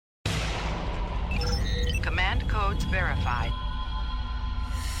Command codes verified.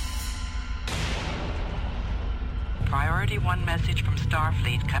 Priority 1 message from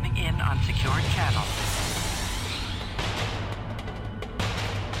Starfleet coming in on secured channel.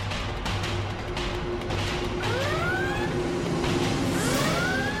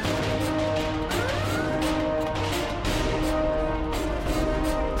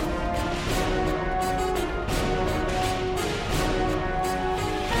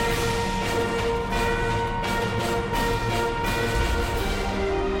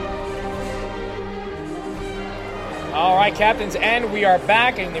 All right, Captains, and we are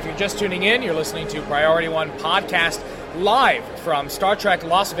back. And if you're just tuning in, you're listening to Priority One Podcast live from Star Trek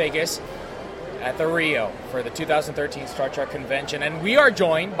Las Vegas at the Rio for the 2013 Star Trek Convention. And we are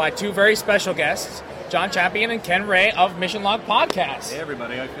joined by two very special guests, John Champion and Ken Ray of Mission Log Podcast. Hey,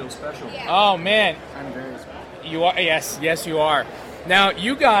 everybody, I feel special. Oh, man. I'm very special. You are? Yes, you are. Now,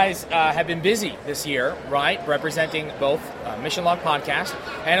 you guys have been busy this year, right, representing both Mission Log Podcast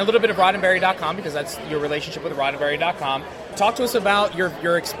and a little bit of Roddenberry.com, because that's your relationship with Roddenberry.com. Talk to us about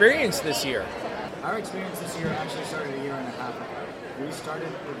your experience this year. Our experience this year actually started a year and a half ago. We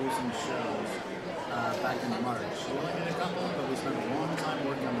started producing shows back in March. We only did a couple, but we spent a long time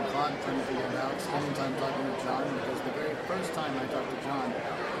working on the plot, trying to figure it out, spending time talking to John, because the very first time I talked to John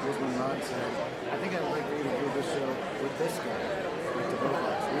was when Rod said, I think I'd like for you to do this show with this guy. To both of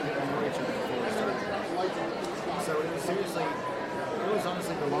us. We didn't know each other before we started. So it was seriously, it was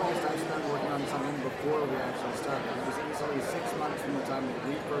honestly the longest I've spent working on something before we actually started. It was easily 6 months from the time that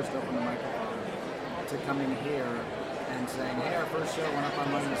we first opened the microphone to coming here and saying, hey, our first show went up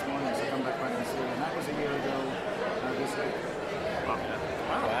online this morning, so come back by and see. And that was a year ago this week.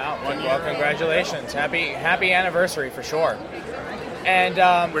 Wow. Well, congratulations. Happy anniversary for sure. And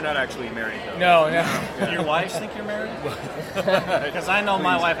We're not actually married, though. No. Do your wives think you're married? Because I know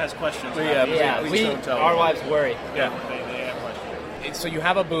my wife has questions. Please don't tell our me. wives worry. Yeah, they have questions. So you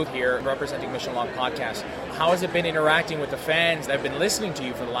have a booth here representing Mission Log Podcast. How has it been interacting with the fans that have been listening to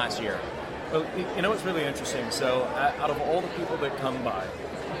you for the last year? Well, you know, it's really interesting. So, out of all the people that come by,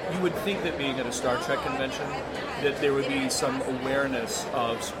 you would think that being at a Star Trek convention, that there would be some awareness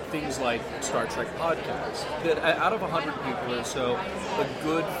of things like Star Trek podcasts. That out of 100 people or so, a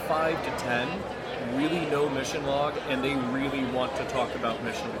good 5 to 10 really know Mission Log, and they really want to talk about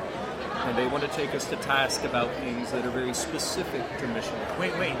Mission Log. And they want to take us to task about things that are very specific to Mission Log.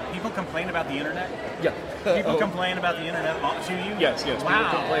 Wait. People complain about the internet? Yeah. People complain about the internet to you? Yes. Wow.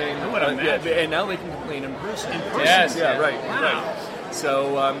 People complain. I would imagine. And now they can complain in person. Yes. Yeah, right. Wow. Right.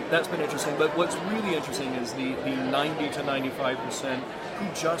 So that's been interesting. But what's really interesting is the 90 to 95%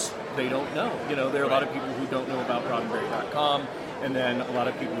 who just, they don't know. You know, there are a lot of people who don't know about Roddenberry.com, and then a lot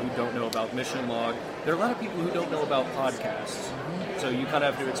of people who don't know about Mission Log. There are a lot of people who don't know about podcasts. So you kind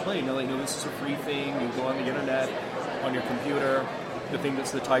of have to explain, you know, this is a free thing. You go on the internet, on your computer, the thing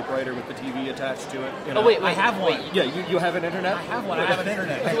that's the typewriter with the TV attached to it. You know. Oh, wait, I have one. Yeah, you have an internet? I have one. I have an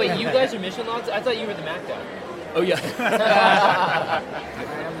internet. So wait, you guys are Mission Logs? I thought you were the Mac guy. Oh, yeah. I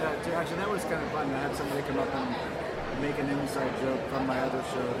am that too. Actually, that was kind of fun. I had somebody come up and make an inside joke from my other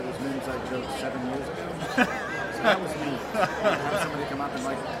show. That was an inside joke 7 years ago. So that was me. To have somebody come up and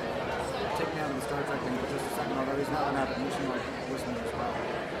like take me out of the Star Trek thing for just a second, although he's not an avid Mission Log listener as well.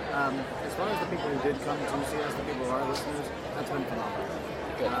 As far as the people who did come to see us, the people who are listeners, that's been phenomenal.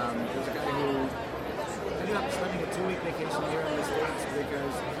 There's a guy who ended up spending a 2-week vacation here in the States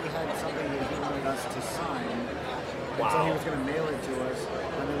because he had something that he wanted us to sign. And so he was going to mail it to us.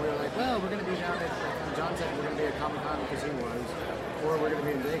 And then we were like, well, we're going to be down at, John said we're going to be at Comic-Con because he was, or we're going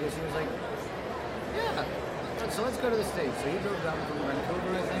to be in Vegas. He was like, yeah, so let's go to the States. So he drove down from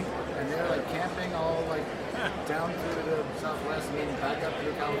Vancouver, I think, and they're like camping all like down through the Southwest and then back up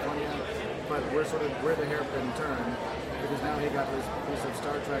through California. But we're the hairpin turn because now he got this piece of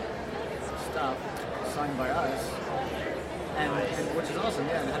Star Trek stuff signed by us. And which is awesome,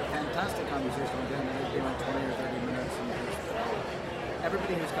 yeah, and had a fantastic conversation with him. It came like 20 or 30 minutes. And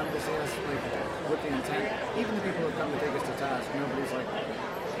everybody who's come to see us, like, with the intent, even the people who come to take us to task,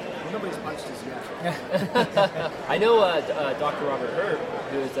 nobody's punched us yet. I know Dr. Robert Hurt,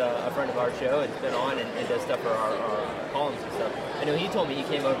 who is a friend of our show and has been on and does stuff for our columns and stuff. I know he told me he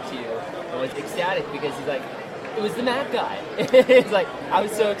came over to you and was ecstatic because he's like, it was the Mac guy. He's like, I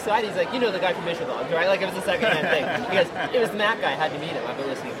was so excited. He's like, you know the guy from Mission Logs, right? Like, it was a second-hand thing. Because it was the Mac guy. I had to meet him. I've been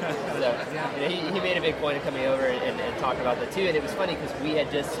listening. So he made a big point of coming over and talking about that too. And it was funny because we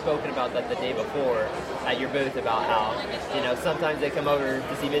had just spoken about that the day before at your booth about how, sometimes they come over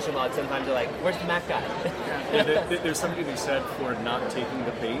to see Mission Log, sometimes they're like, where's the Mac guy? There's something to be said for not taking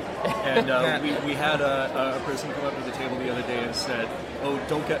the bait. And we had a person come up to the table the other day and said, oh,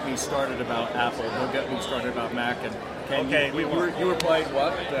 don't get me started about Apple, don't get me started about Mac. And you replied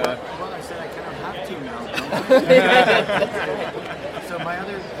what? Well, I said I kind of have to now. So the Mac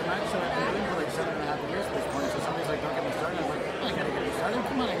show I've been doing for like 7.5 years at this point, so somebody's like, don't get me started. I'm like, I gotta get me started.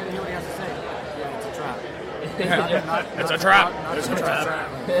 Come on, I gotta hear what he has to say. Yeah, it's a trap. It's a trap. Not to do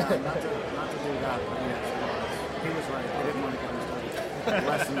that, but yes, he was right. I didn't want to get me started.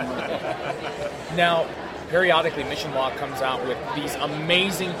 Lesson learned. Now, periodically, Mission Log comes out with these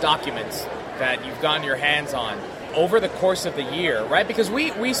amazing documents that you've gotten your hands on over the course of the year, right? Because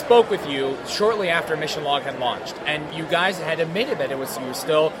we spoke with you shortly after Mission Log had launched, and you guys had admitted that you were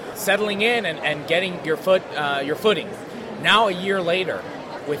still settling in and getting your footing. Now, a year later,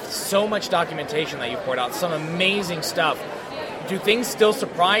 with so much documentation that you poured out, some amazing stuff, do things still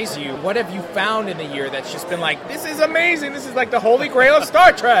surprise you? What have you found in the year that's just been like, this is amazing, this is like the holy grail of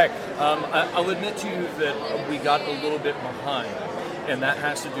Star Trek? I'll admit to you that we got a little bit behind, and that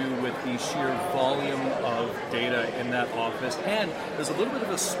has to do with the sheer volume of data in that office. And there's a little bit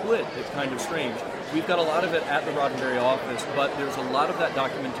of a split that's kind of strange. We've got a lot of it at the Roddenberry office, but there's a lot of that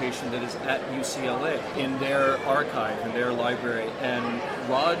documentation that is at UCLA in their archive, in their library. And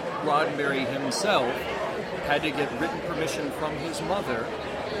Rod Roddenberry himself had to get written permission from his mother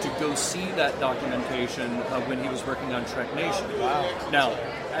to go see that documentation when he was working on Trek Nation. Wow. Now,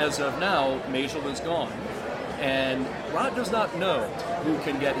 as of now, Majel is gone, and Rod does not know who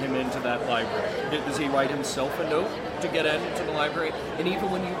can get him into that library. Does he write himself a note to get into the library? And even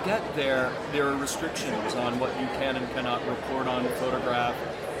when you get there, there are restrictions on what you can and cannot report on, photograph,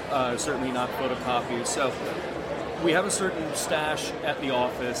 certainly not photocopies. So we have a certain stash at the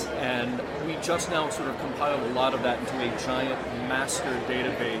office, and we just now sort of compiled a lot of that into a giant master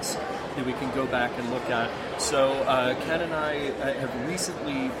database that we can go back and look at. So Ken and I have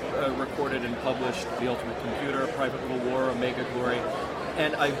recently recorded and published The Ultimate Computer, Private Little War, Omega Glory,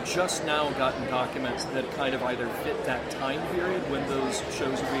 and I've just now gotten documents that kind of either fit that time period when those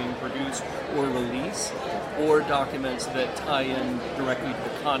shows are being produced or released, or documents that tie in directly to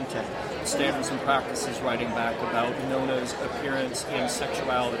the content. Standards and practices writing back about Nona's appearance and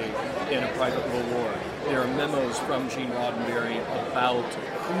sexuality in A Private Little War. There are memos from Gene Roddenberry about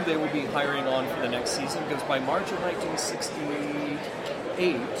who they will be hiring on for the next season, because by March of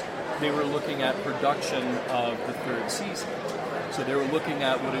 1968, they were looking at production of the third season. So they were looking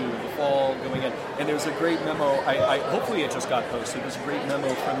at what the fall going in. And there's a great memo, hopefully it just got posted, there's a great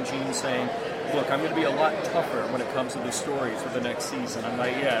memo from Gene saying, look, I'm going to be a lot tougher when it comes to the stories for the next season. I'm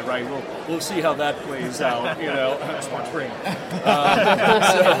like, yeah, right, we'll see how that plays out, Smart Spring.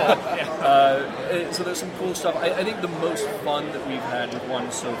 So there's some cool stuff. I think the most fun that we've had with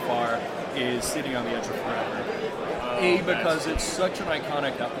one so far is Sitting on the Edge of Forever. A, because it's such an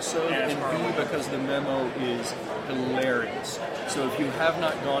iconic episode, and B, because the memo is hilarious. So if you have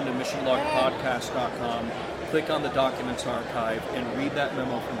not gone to missionlogpodcast.com, click on the Documents Archive and read that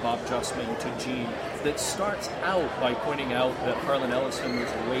memo from Bob Justman to Gene that starts out by pointing out that Harlan Ellison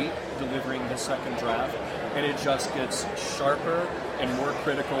was late delivering the second draft, and it just gets sharper and more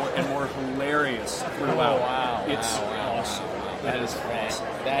critical and more hilarious throughout. Oh, wow. It's awesome. That is awesome.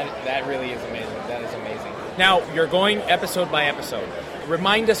 That really is amazing. That is amazing. Now, you're going episode by episode.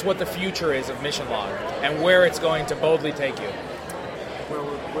 Remind us what the future is of Mission Log and where it's going to boldly take you. Well,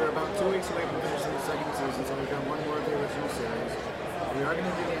 we're about 2 weeks away from finishing the second season, so we've got one more of the original series. We are going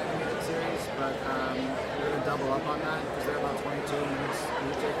to do the animated series, but we're going to double up on that because they're about 22 minutes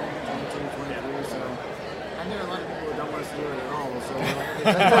each, I think, 22, 23, so... And there are a lot of people who don't want us to do it at all, so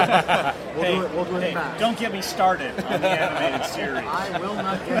we'll do it back. Don't get me started on the animated series. I will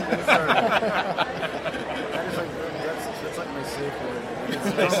not get you started. That's like my safe word.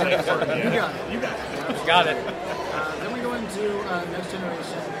 You got it. You got it. Got it. Then we go into Next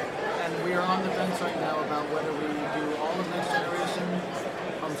Generation, and we are on the fence right now about whether we do all of Next Generation.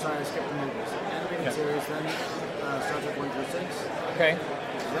 I'm sorry, I skipped the movies. Animated series, then Star Trek 1 through 6. Okay.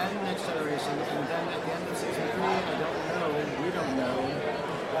 Then Next Generation, and then at the end of season 3, I don't know, we don't know.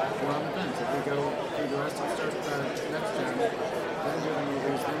 We're on the fence. If we go through the rest of Next Gen, then do the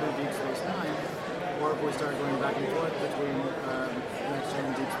movies, then do Deep Space Nine, or if we start going back and forth between Next Gen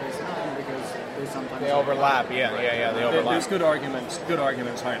and Deep Space Nine, because they sometimes overlap. Yeah, they overlap. There's good arguments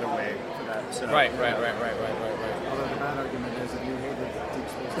either way for that. So. Right. Although the bad argument is if you hated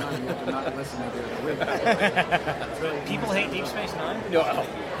Deep Space Space Nine, you have to not listen every other week. It's really People nice. hate Deep Space Nine? No.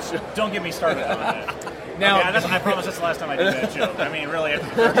 Don't get me started on that. Now, I promise that's the last time I do that joke. I mean, really.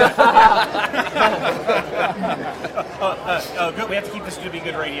 Good. We have to keep this to be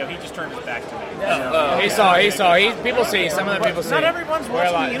good radio. He just turned his back to me. he saw. People see. Some of the people see. Not everyone's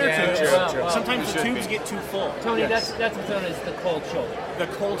watching the inner Yeah, tubes. true. Sometimes the tubes get too full. Tony, that's what's known as the cold shoulder. The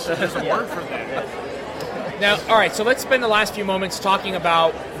cold there's a word for that. Now, all right, so let's spend the last few moments talking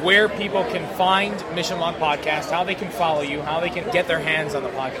about where people can find Mission Log Podcast, how they can follow you, how they can get their hands on the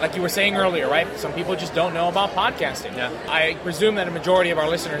podcast. Like you were saying earlier, right? Some people just don't know about podcasting. Yeah. I presume that a majority of our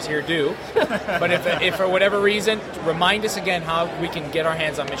listeners here do. But if for whatever reason, remind us again how we can get our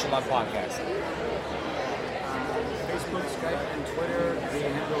hands on Mission Log Podcast. Facebook, Skype, and Twitter. The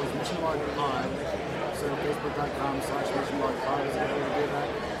handle is MissionLogPod. So Facebook.com/MissionLogPod is the way to do that.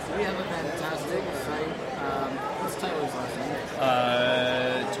 We have a fantastic site. What's Tyler's last name?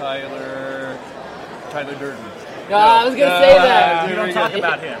 Tyler Durden. No, I was going to say that. You don't talk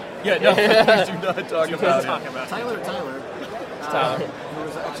about him. Yeah, no, please do not talk about Talk it. about him. Tyler. Who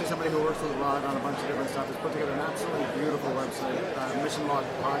is actually somebody who works with Rod on a bunch of different stuff. Has put together an absolutely beautiful website,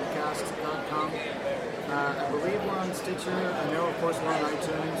 missionlogpodcast.com. I believe we're on Stitcher. I know, of course, we're on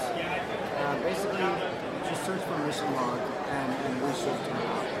iTunes. Basically, just search for Mission Log, and we should come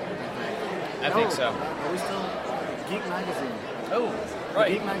out. I think so. Are we still Geek Magazine? Oh, The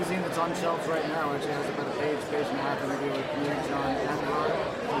right. Geek Magazine that's on shelves right now actually has about a page and a half interview with me, John, and Rod.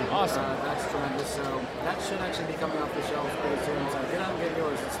 Awesome. That's tremendous. So that should actually be coming off the shelves pretty soon. So get out and get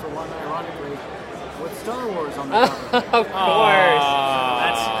yours. It's the one, ironically, with Star Wars on the cover. Of course.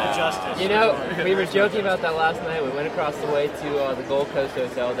 That's justice. You know, we were joking about that last night. We went across the way to the Gold Coast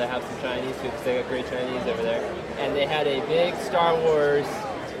Hotel to have some Chinese food because they got great Chinese over there. And they had a big Star Wars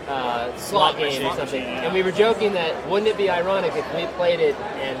slot game or something. And we were joking that wouldn't it be ironic if we played it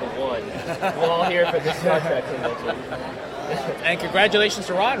and won? We're all here for the Star Trek convention. And congratulations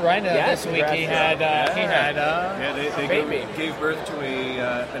to Rod, right? Yeah, This week he had They a baby. gave birth to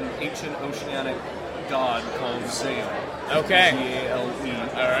an ancient oceanic god called Zale. Okay. Z-A-L-E.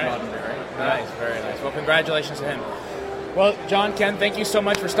 All right. Nice, very nice. Well, congratulations to him. Well, John, Ken, thank you so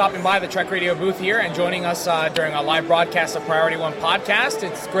much for stopping by the Trek Radio booth here and joining us during our live broadcast of Priority One podcast.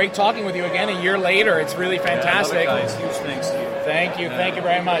 It's great talking with you again a year later. It's really fantastic. Yeah, I love it, guys. Huge thanks to you. Thank you. Thank you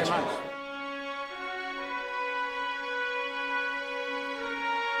very much.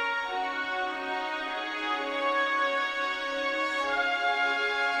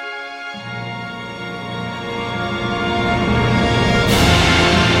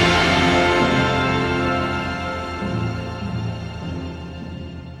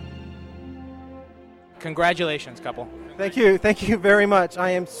 Congratulations, couple. Thank you very much. I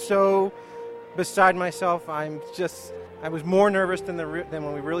am so beside myself. I was more nervous than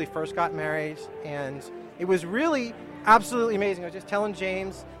when we really first got married, and it was really absolutely amazing. I was just telling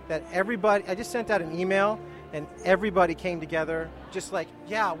James that I just sent out an email, and everybody came together, just like,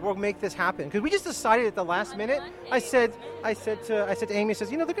 yeah, we'll make this happen. Because we just decided at the last minute. I said to Amy, they're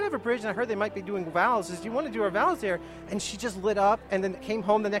gonna have a bridge, and I heard they might be doing vows. Do you want to do our vows there? And she just lit up, and then came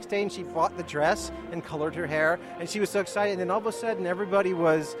home the next day, and she bought the dress and colored her hair, and she was so excited. And then all of a sudden, everybody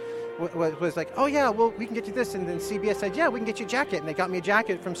was like, oh yeah, well, we can get you this. And then CBS said, yeah, we can get you a jacket, and they got me a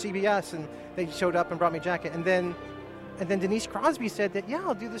jacket from CBS, and they showed up and brought me a jacket. And then Denise Crosby said that, yeah,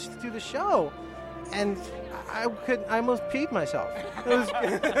 I'll do the show. And I almost peed myself.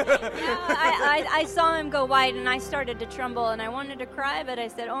 I saw him go white, and I started to tremble, and I wanted to cry, but I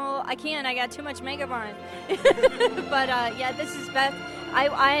said, "Oh, I can't. I got too much makeup on." But yeah, this is Beth. I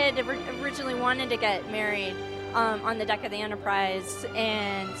had originally wanted to get married on the deck of the Enterprise,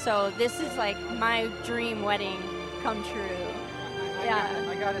 and so this is like my dream wedding come true. Yeah.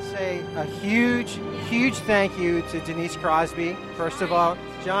 I gotta say a huge thank you to Denise Crosby. First of all,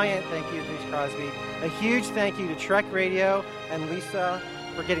 giant thank you to Denise Crosby. A huge thank you to Trek Radio and Lisa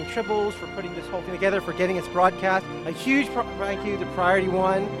for getting Tribbles, for putting this whole thing together, for getting its broadcast. A huge thank you to Priority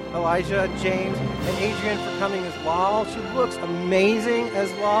One, Elijah, James, and Adrian for coming as Lal. She looks amazing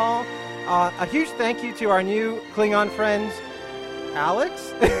as Lal. A huge thank you to our new Klingon friends,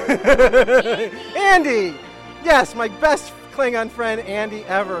 Alex, Andy. Yes, my best Klingon friend Andy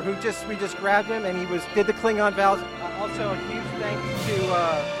ever, we just grabbed him and he did the Klingon vows. Also a huge thanks to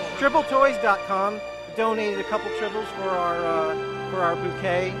TribbleToys.com, donated a couple tribbles for our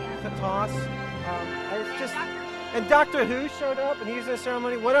bouquet toss. And Doctor Who showed up and he was in the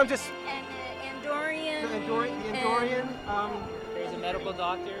ceremony. And Andorian. Andorian. There's a medical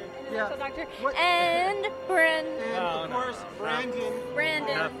doctor. medical doctor, What- and Brendan. And of course,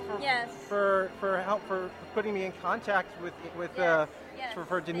 Brandon. Yes. For help for putting me in contact with Yes.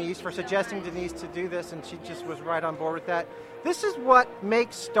 for Denise, for suggesting Denise to do this, and she just was right on board with that. This is what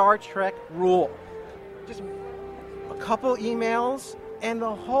makes Star Trek rule. Just a couple emails, and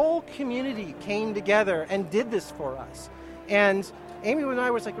the whole community came together and did this for us. And Amy and I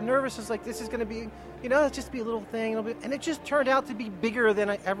was like nervous. It's like, this is going to be, let's just be a little thing. And it just turned out to be bigger than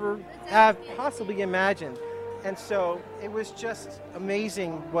I ever have possibly imagined. And so it was just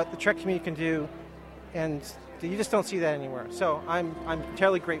amazing what the Trek community can do. And you just don't see that anywhere. So I'm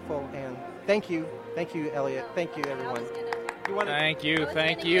terribly grateful. And thank you, Elliot. Thank you, everyone. Thank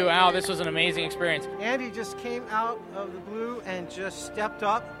you. Al, this was an amazing experience. Andy just came out of the blue and just stepped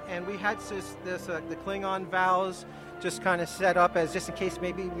up. And we had the Klingon vows just kind of set up as just in case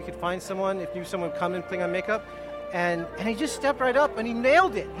maybe we could find someone, if you someone come in Klingon makeup. And he just stepped right up and he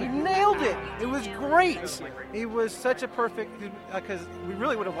nailed it. It was great. It was such a perfect, because we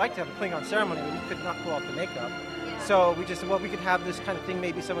really would have liked to have a Klingon ceremony, but we could not pull off the makeup. So we just said, well, we could have this kind of thing,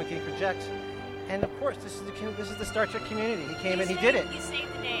 maybe someone can project. And of course, this is the Star Trek community. He came and he did it. You saved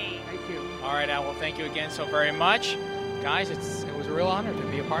the day. Thank you. All right, Al, well, thank you again so very much. Guys, it was a real honor to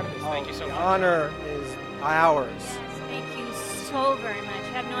be a part of this. Thank you so much. The honor is ours. Yes, thank you so very much.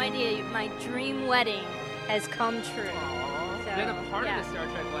 You have no idea, my dream wedding has come true. So, Been a part of the Star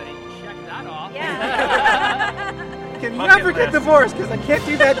Trek wedding. Check that off. Yeah. Can never get divorced because I can't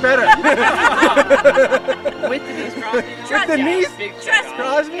do that better. With Denise Crosby. With Denise Trust me.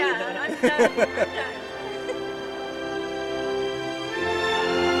 Crosby? Yeah, I'm done.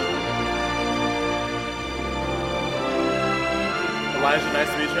 Elijah, nice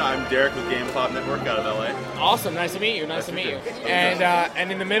to meet you. I'm Derek with GameCloud Network out of LA. Awesome, nice to meet you.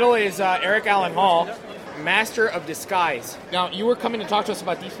 And in the middle is Eric Allen Hall, Master of Disguise. Now, you were coming to talk to us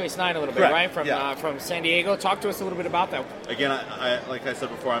about Deep Space Nine a little bit, Correct. right? From San Diego. Talk to us a little bit about that. Again, I like I said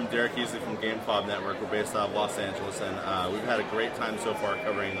before, I'm Derek Easley from GameCloud Network. We're based out of Los Angeles, and we've had a great time so far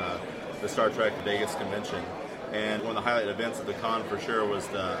covering the Star Trek Vegas convention. And one of the highlight events of the con for sure was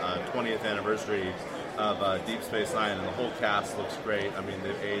the 20th anniversary of Deep Space Nine, and the whole cast looks great. I mean,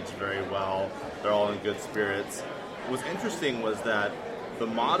 they've aged very well. They're all in good spirits. What was interesting was that the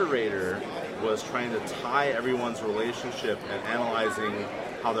moderator was trying to tie everyone's relationship and analyzing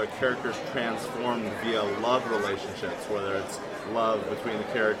how their characters transformed via love relationships, whether it's love between the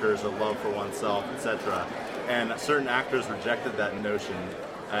characters or love for oneself, etc. And certain actors rejected that notion,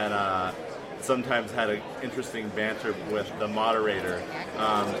 and sometimes had an interesting banter with the moderator.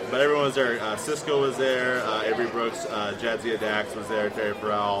 But everyone was there. Cisco was there, Avery Brooks, Jadzia Dax was there, Terry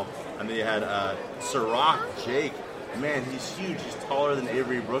Farrell, and then you had Sirach Jake. Man, he's huge. He's taller than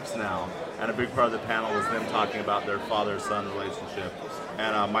Avery Brooks now. And a big part of the panel was them talking about their father-son relationship.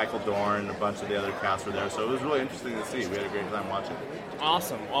 And Michael Dorn and a bunch of the other cast were there. So it was really interesting to see. We had a great time watching.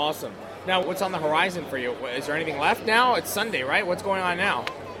 Awesome. Now, what's on the horizon for you? Is there anything left now? It's Sunday, right? What's going on now?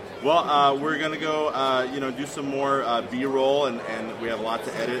 Well, we're going to go, do some more B-roll, and we have a lot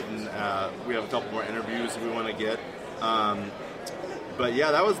to edit, and we have a couple more interviews we want to get. But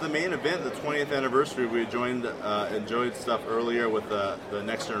yeah, that was the main event, the 20th anniversary. We enjoyed stuff earlier with the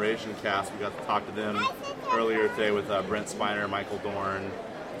Next Generation cast. We got to talk to them earlier today with Brent Spiner, Michael Dorn,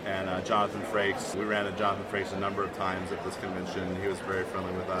 and Jonathan Frakes. We ran into Jonathan Frakes a number of times at this convention. He was very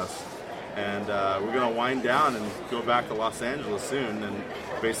friendly with us. And we're going to wind down and go back to Los Angeles soon and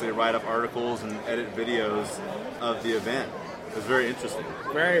basically write up articles and edit videos of the event. It was very interesting.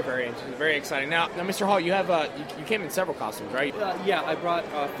 Very, very interesting. Very exciting. Now, Mr. Hall, you have you came in several costumes, right? Yeah, I brought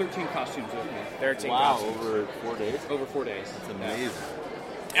 13 costumes with me. 13 wow, costumes. over 4 days? Over 4 days. That's amazing.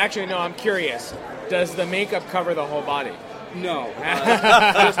 Actually, no, I'm curious. Does the makeup cover the whole body? No,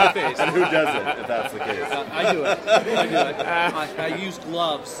 just the face. And who doesn't, if that's the case? I do it. I used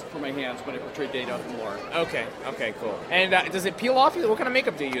gloves for my hands when I portrayed Data and Lore. Okay, cool. And does it peel off? What kind of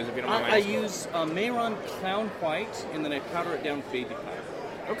makeup do you use, if you don't mind? I use Mayron Clown White, and then I powder it down with baby powder.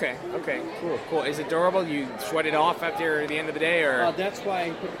 Okay, cool. Is it durable? You sweat it off after the end of the day, or? That's why I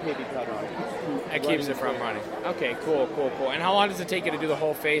put the baby powder on. It keeps it from running. Okay, cool. And how long does it take you to do the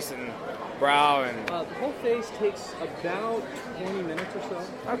whole face and brow and? The whole face takes about 20 minutes or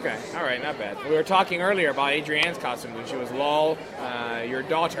so. Okay, all right, not bad. We were talking earlier about Adrienne's costume when she was Lol, your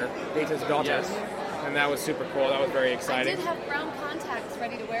daughter, Data's daughter. Yes. And that was super cool. That was very exciting. I did have brown contacts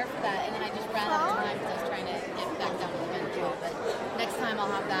ready to wear for that, and then I just ran out of time because I was trying to get back down to the bench. But next time I'll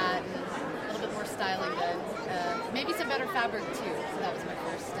have that and a little bit more styling good. Maybe some better fabric too. So that was my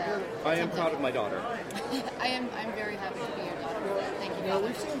first. I am proud of my daughter. I'm very happy to be your daughter. Thank you. Now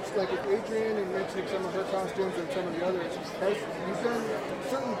we've seen like with Adrian and mentioning some of her costumes and some of the others. You've done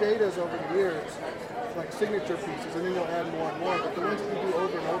certain betas over the years, like signature pieces, and then you'll add more and more. But the ones that you do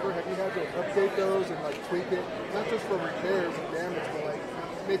over and over, have you had to update those and like tweak it, not just for repairs and damage, but like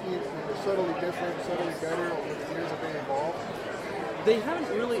making it subtly different, subtly better over the years that they evolve? They haven't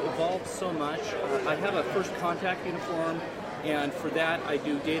really evolved so much. I have a first contact uniform, and for that I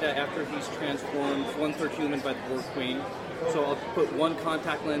do data after he's transformed 1/3 human by the Borg Queen. So I'll put one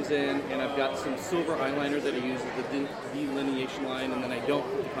contact lens in, and I've got some silver eyeliner that I use as the delineation line, and then I don't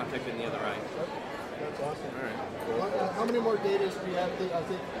put the contact in the other eye. That's awesome. All right. Cool. How many more datas do you have? Do you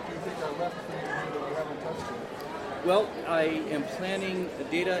think are left for you to do that you haven't touched yet? Well, I am planning the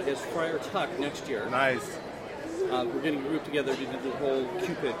data as Friar Tuck next year. Nice. We're getting a group together to do the whole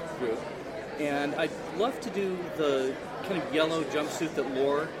Cupid group. And I'd love to do the kind of yellow jumpsuit that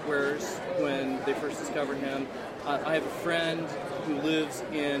Lore wears when they first discovered him. I have a friend who lives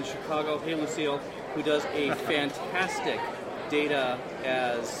in Chicago, hey Lucille, who does a fantastic data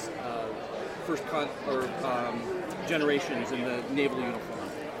as generations in the naval uniform.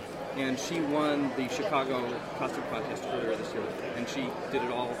 And she won the Chicago costume contest earlier this year, and she did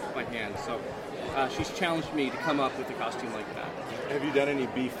it all by hand. So she's challenged me to come up with a costume like that. Have you done any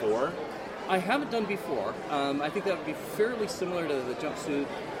before? I haven't done before. I think that would be fairly similar to the jumpsuit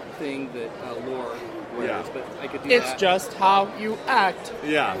thing that Lore wears, but I could do that. It's just how you act.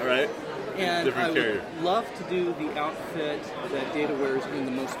 Yeah, right? And different I carrier. would love to do the outfit that Data wears in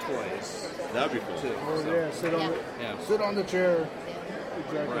The Most Toys. That would be cool. Too. Oh So, yeah, sit on the chair.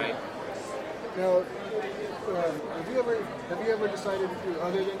 Exactly. Right. Now, have you ever decided to do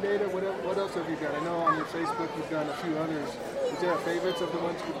other than data? What else have you done? I know on your Facebook you've done a few others. Is there favorites of the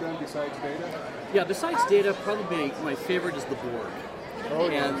ones you've done besides data? Yeah, besides data, probably my favorite is the Borg. Oh,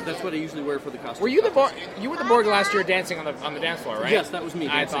 yeah. And that's what I usually wear for the costume. Were you the Borg? You were the Borg last year dancing on the dance floor, right? Yes, that was me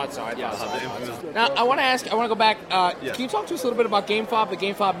I dancing. thought so. I Yes. thought so. Now I want to go back. Yes. Can you talk to us a little bit about GameFob, the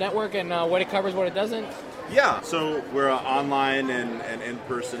GameFob network, and what it covers, what it doesn't? Yeah, so we're an online and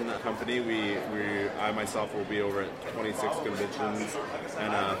in-person company. I myself will be over at 26 conventions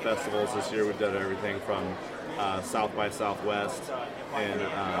and festivals this year. We've done everything from South by Southwest and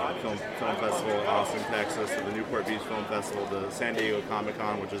Film Festival in Austin, Texas, to the Newport Beach Film Festival, to San Diego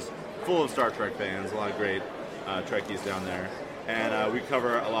Comic-Con, which is full of Star Trek fans, a lot of great Trekkies down there. And we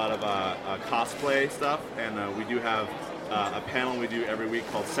cover a lot of cosplay stuff, and we do have a panel we do every week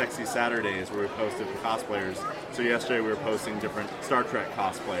called Sexy Saturdays, where we post different cosplayers. So yesterday we were posting different Star Trek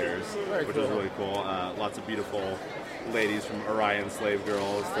cosplayers, which was really cool. Lots of beautiful ladies, from Orion slave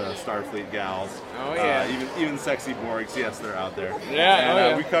girls to Starfleet gals. Oh yeah. Even sexy Borgs, yes, they're out there. Yeah.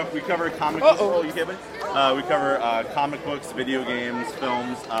 And we cover comic books. Oh, you kidding? We cover comic books, video games,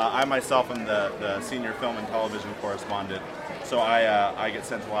 films. I myself am the senior film and television correspondent, so I get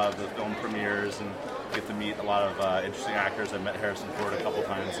sent to a lot of the film premieres and get to meet a lot of interesting actors. I met Harrison Ford a couple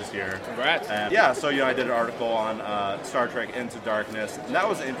times this year. Congrats. And yeah, so I did an article on Star Trek Into Darkness, and that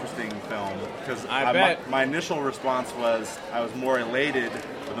was an interesting film because my initial response was I was more elated,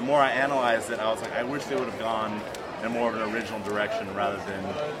 but the more I analyzed it, I was like, I wish they would have gone in more of an original direction rather than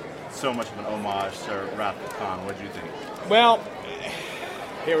so much of an homage to Wrath of Khan. What do you think? Well,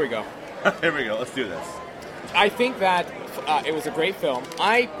 here we go. Here we go. Let's do this. I think that it was a great film.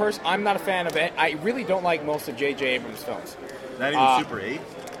 I'm not a fan of it. I really don't like most of J.J. Abrams' films. Not even Super 8?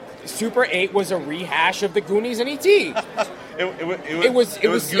 Super 8 was a rehash of the Goonies and E.T. It was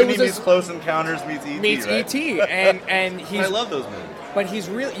Goonies meets Close Encounters meets E.T. Meets right? E.T. and he's. I love those movies. But he's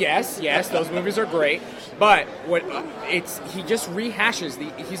really yes, those movies are great. But he just rehashes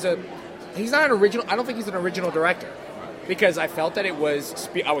he's not an original. I don't think he's an original director. Because I felt that it was,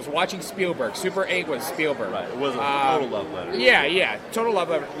 I was watching Spielberg. Super 8 was Spielberg. Right, it was a total love letter. Yeah, total love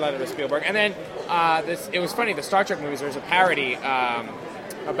letter to Spielberg. And then it was funny, the Star Trek movies, there was a parody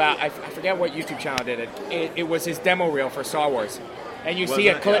about, I forget what YouTube channel did it. It was his demo reel for Star Wars. And you see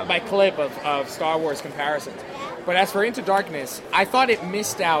a clip by clip of Star Wars comparisons. But as for Into Darkness, I thought it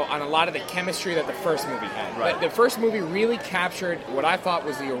missed out on a lot of the chemistry that the first movie had. Right. The first movie really captured what I thought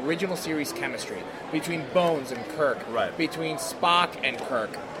was the original series chemistry between Bones and Kirk, right. between Spock and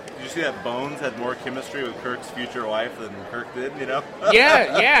Kirk. Did you see that Bones had more chemistry with Kirk's future wife than Kirk did,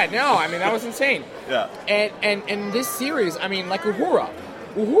 Yeah, no, I mean, that was insane. Yeah. And this series, I mean, like Uhura.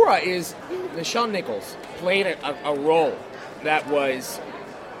 Uhura is, Nichelle Nichols played a role that was,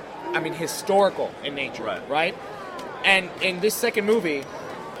 I mean, historical in nature, right? And in this second movie,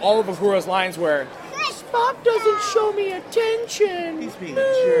 all of Uhura's lines were, Spock doesn't show me attention. He's being a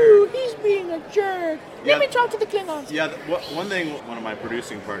jerk. He's being a jerk. Yeah. Let me talk to the Klingons. Yeah, one thing, one of my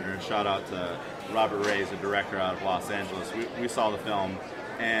producing partners, shout out to Robert Reyes, a director out of Los Angeles, we saw the film,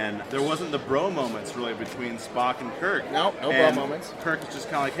 and there wasn't the bro moments really between Spock and Kirk. No bro moments. Kirk is just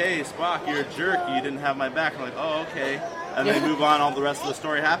kind of like, hey, Spock, you're a jerk, you didn't have my back. I'm like, oh, okay. And then they move on, all the rest of the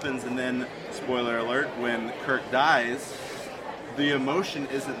story happens, and then, spoiler alert, when Kirk dies, the emotion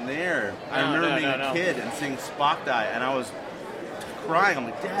isn't there. I remember being a kid and seeing Spock die, and I was crying. I'm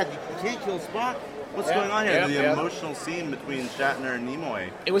like, Dad, you can't kill Spock. What's going on here? The emotional scene between Shatner and Nimoy.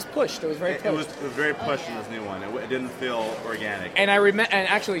 It was pushed. It was very pushed. It was very pushed in this new one. It didn't feel organic. And I remember, and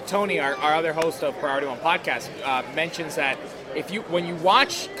actually Tony, our other host of Priority One podcast, mentions that when you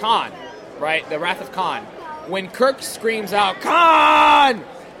watch Khan, right, The Wrath of Khan, when Kirk screams out Khan,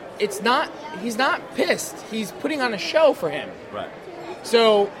 he's not pissed. He's putting on a show for him. Right.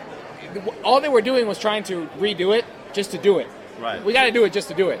 So all they were doing was trying to redo it just to do it. Right. We got to do it just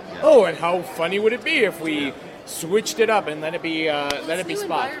to do it. Yeah. Oh, and how funny would it be if we switched it up and let it be Spock? This new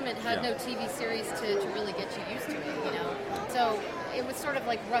environment had no TV series to really get you used to it, you know. So it was sort of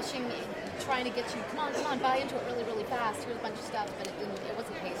like rushing, trying to get you, come on, buy into it really, really fast. Here's a bunch of stuff, but it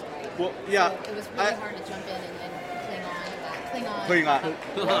wasn't paced right. Well, yeah. So it was really hard to jump in and Klingon.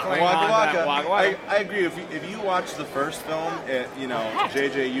 Waka Waka. I agree. If you watch the first film,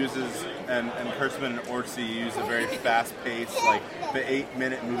 JJ uses and Kurtzman and Orci use a very fast-paced, like the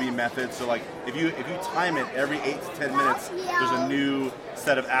 8-minute movie method. So like if you time it every 8 to 10 minutes, there's a new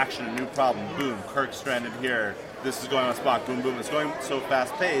set of action, a new problem. Boom, Kirk's stranded here. This is going on Spock. Boom, boom. It's going so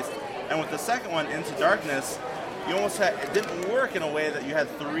fast-paced. And with the second one, Into Darkness, you almost had, it didn't work in a way that you had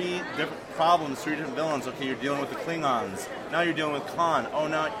 3 different problems, 3 different villains. Okay, you're dealing with the Klingons. Now you're dealing with Khan. Oh,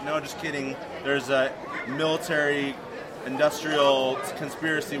 no, just kidding. There's a military industrial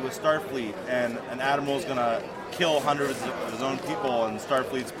conspiracy with Starfleet, and an admiral's going to kill hundreds of his own people in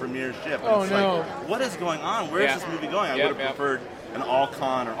Starfleet's premier ship. And it's like, what is going on? Where is this movie going? I would have preferred an all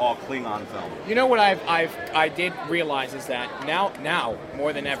Khan or all Klingon film. You know what I did realize is that now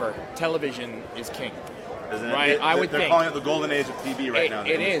more than ever, television is king. Isn't it? Right, I would think. They're calling it the golden age of TV right now.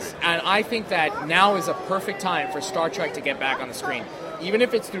 It is, and I think that now is a perfect time for Star Trek to get back on the screen, even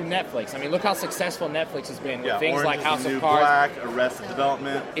if it's through Netflix. I mean, look how successful Netflix has been with things like House of Cards, Black, Arrested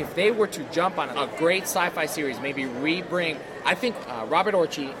Development. If they were to jump on a great sci-fi series, maybe rebring, I think Robert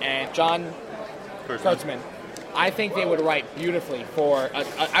Orci and John Kurtzman, I think they would write beautifully for.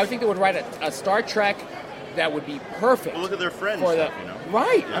 I think they would write a Star Trek that would be perfect. Well, look at their Fringe stuff,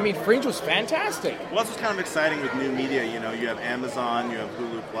 Right. Yeah. I mean, Fringe was fantastic. Well, that's what's kind of exciting with new media. You know, you have Amazon, you have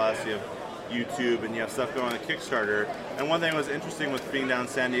Hulu Plus, you have YouTube, and you have stuff going on Kickstarter. And one thing that was interesting with being down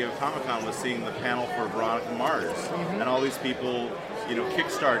San Diego Comic-Con was seeing the panel for Veronica Mars. Mm-hmm. And all these people,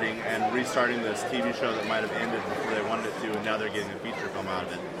 kickstarting and restarting this TV show that might have ended before they wanted it to, and now they're getting a feature film out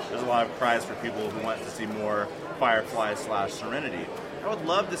of it. There's a lot of cries for people who want to see more Firefly/Serenity. I would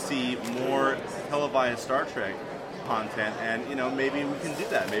love to see more televised Star Trek content, and maybe we can do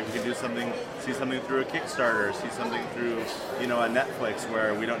that. Maybe we can do something, see something through a Kickstarter, see something through a Netflix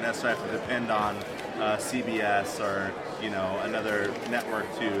where we don't necessarily have to depend on CBS or another network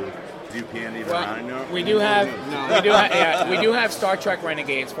to do P&E. We do have Star Trek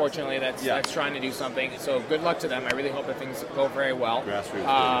Renegades. Fortunately, that's trying to do something. So good luck to them. I really hope that things go very well.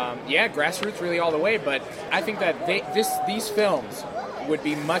 Grassroots. Grassroots really all the way. But I think that these films would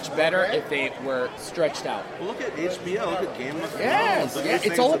be much better if they were stretched out. Well, look at HBO, look at Game of Thrones. Yes,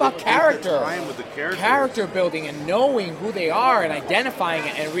 it's all about character. Time with the character building and knowing who they are and identifying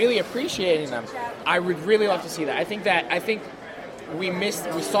it and really appreciating them. I would really love to see that. I think we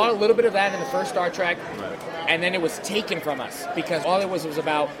saw a little bit of that in the first Star Trek, and then it was taken from us because all it was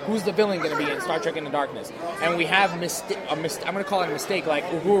about who's the villain going to be in Star Trek Into Darkness. And we have I'm going to call it a mistake, like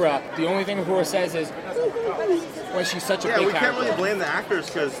Uhura. The only thing Uhura says is, when she's such a big character. Yeah, we can't really blame the actors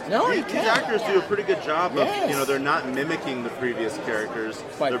because these actors do a pretty good job of, they're not mimicking the previous characters.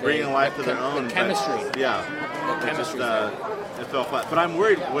 But they're bringing life to their own. The chemistry. The chemistry. It fell flat. But I'm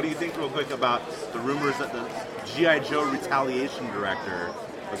worried. What do you think, real quick, about the rumors that the G.I. Joe Retaliation director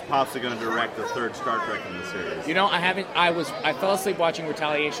was possibly going to direct the third Star Trek in the series? I fell asleep watching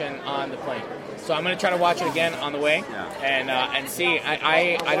Retaliation on the plane. So I'm going to try to watch it again on the way and see.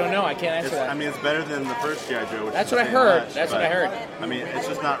 I don't know. I can't answer that. I mean, it's better than the first G.I. Joe. That's what I heard. That's what I heard. I mean, it's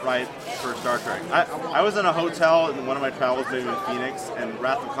just not right for Star Trek. I was in a hotel in one of my travels, maybe in Phoenix, and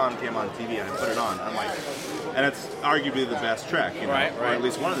Wrath of Khan came on TV, and I put it on. I'm like, and it's arguably the best Trek, right. Or at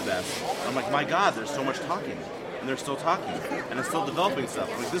least one of the best. I'm like, my God, there's so much talking. and they're still talking, and it's still developing stuff.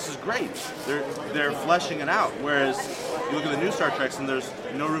 Like, this is great. They're fleshing it out. Whereas you look at the new Star Treks, and there's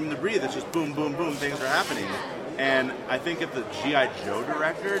no room to breathe. It's just boom, boom, boom. Things are happening. And I think if the G.I. Joe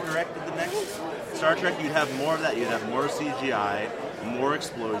director directed the next Star Trek, you'd have more of that. You'd have more CGI, more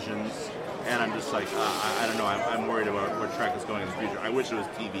explosions. And I'm just like, I don't know, I'm worried about where Trek is going in the future. I wish it was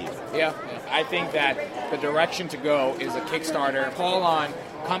TV. Yeah, I think that the direction to go is a Kickstarter, call on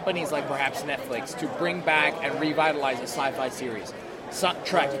companies like perhaps Netflix to bring back and revitalize a sci-fi series.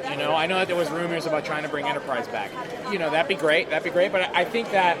 Trek, I know that there was rumors about trying to bring Enterprise back. That'd be great, but I think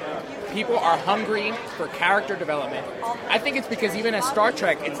that people are hungry for character development. I think it's because even as Star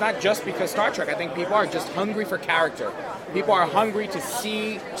Trek, it's not just because Star Trek. I think people are just hungry for character. People are hungry to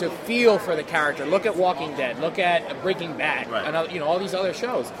feel for the character. Look at Walking Dead. Look at Breaking Bad. Right. And all these other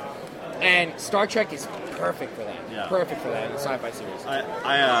shows. And Star Trek is perfect for that. Yeah. Perfect for that in the sci-fi series.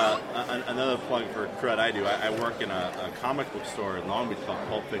 Another plug for crud I do. I work in a comic book store in Long Beach called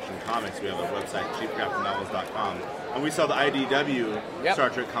Pulp Fiction Comics. We have a website, cheapcraftnovels.com. And we sell the IDW Star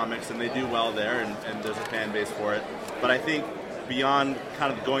Trek comics, and they do well there, and there's a fan base for it. But I think beyond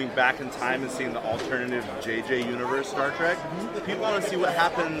kind of going back in time and seeing the alternative JJ universe Star Trek, people want to see what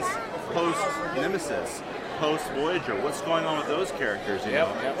happens post-Nemesis, post-Voyager. What's going on with those characters, you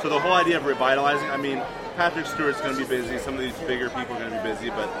know? So the whole idea of revitalizing, I mean, Patrick Stewart's going to be busy, some of these bigger people are going to be busy,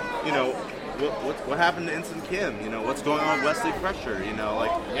 but, what happened to Ensign Kim? What's going on with Wesley Crusher? It'd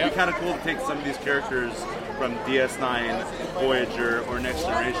be kind of cool to take some of these characters from DS9, Voyager, or Next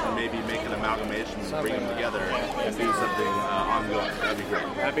Generation, and maybe make an amalgamation and bring them together and do something ongoing. That'd be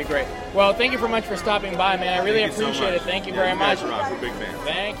great. That'd be great. Well, thank you very much for stopping by, man. I really appreciate it. Thank you very much. We're big fans.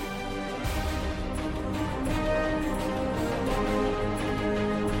 Thank you.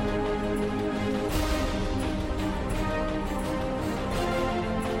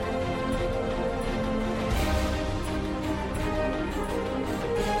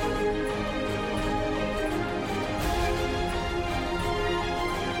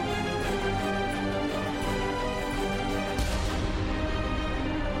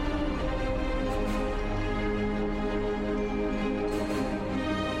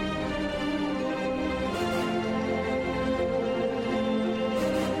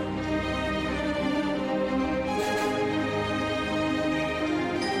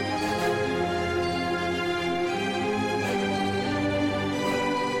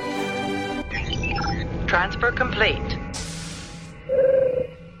 Transfer complete.